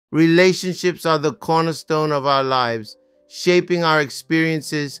Relationships are the cornerstone of our lives, shaping our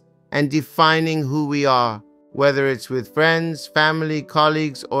experiences and defining who we are. Whether it's with friends, family,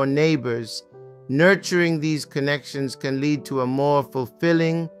 colleagues, or neighbors, nurturing these connections can lead to a more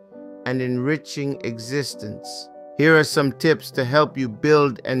fulfilling and enriching existence. Here are some tips to help you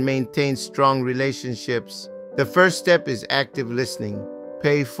build and maintain strong relationships. The first step is active listening.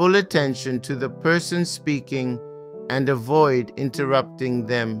 Pay full attention to the person speaking and avoid interrupting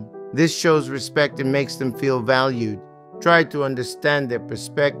them. This shows respect and makes them feel valued. Try to understand their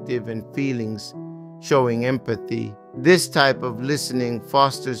perspective and feelings, showing empathy. This type of listening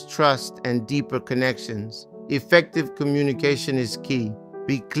fosters trust and deeper connections. Effective communication is key.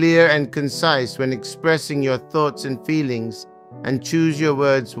 Be clear and concise when expressing your thoughts and feelings, and choose your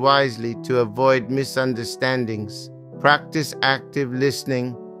words wisely to avoid misunderstandings. Practice active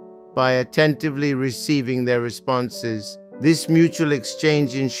listening by attentively receiving their responses. This mutual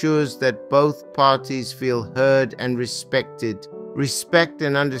exchange ensures that both parties feel heard and respected. Respect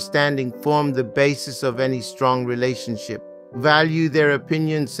and understanding form the basis of any strong relationship. Value their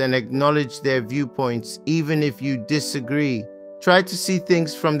opinions and acknowledge their viewpoints, even if you disagree. Try to see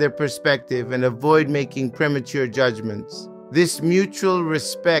things from their perspective and avoid making premature judgments. This mutual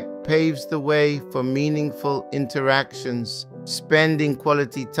respect paves the way for meaningful interactions. Spending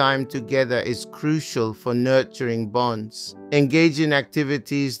quality time together is crucial for nurturing bonds. Engage in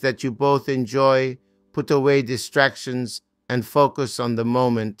activities that you both enjoy, put away distractions, and focus on the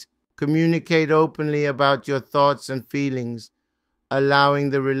moment. Communicate openly about your thoughts and feelings, allowing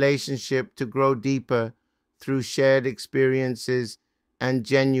the relationship to grow deeper through shared experiences and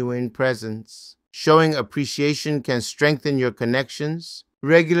genuine presence. Showing appreciation can strengthen your connections.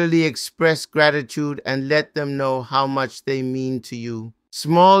 Regularly express gratitude and let them know how much they mean to you.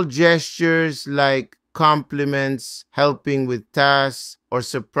 Small gestures like compliments, helping with tasks, or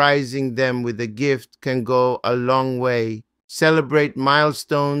surprising them with a gift can go a long way. Celebrate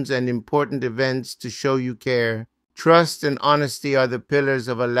milestones and important events to show you care. Trust and honesty are the pillars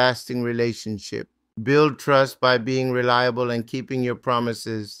of a lasting relationship. Build trust by being reliable and keeping your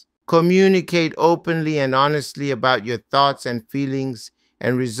promises. Communicate openly and honestly about your thoughts and feelings,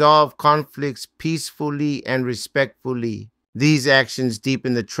 and resolve conflicts peacefully and respectfully. These actions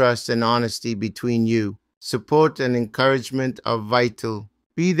deepen the trust and honesty between you. Support and encouragement are vital.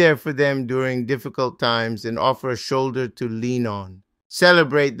 Be there for them during difficult times and offer a shoulder to lean on.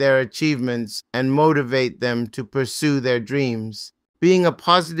 Celebrate their achievements and motivate them to pursue their dreams. Being a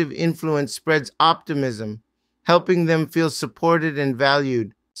positive influence spreads optimism, helping them feel supported and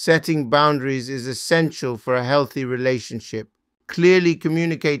valued. Setting boundaries is essential for a healthy relationship. Clearly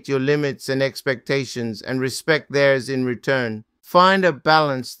communicate your limits and expectations and respect theirs in return. Find a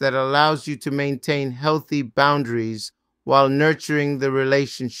balance that allows you to maintain healthy boundaries while nurturing the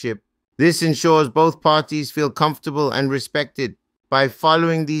relationship. This ensures both parties feel comfortable and respected. By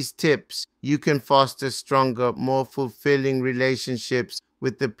following these tips, you can foster stronger, more fulfilling relationships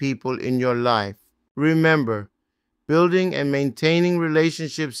with the people in your life. Remember, building and maintaining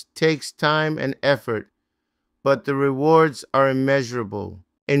relationships takes time and effort, but the rewards are immeasurable.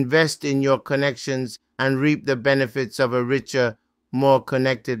 Invest in your connections and reap the benefits of a richer, more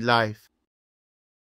connected life.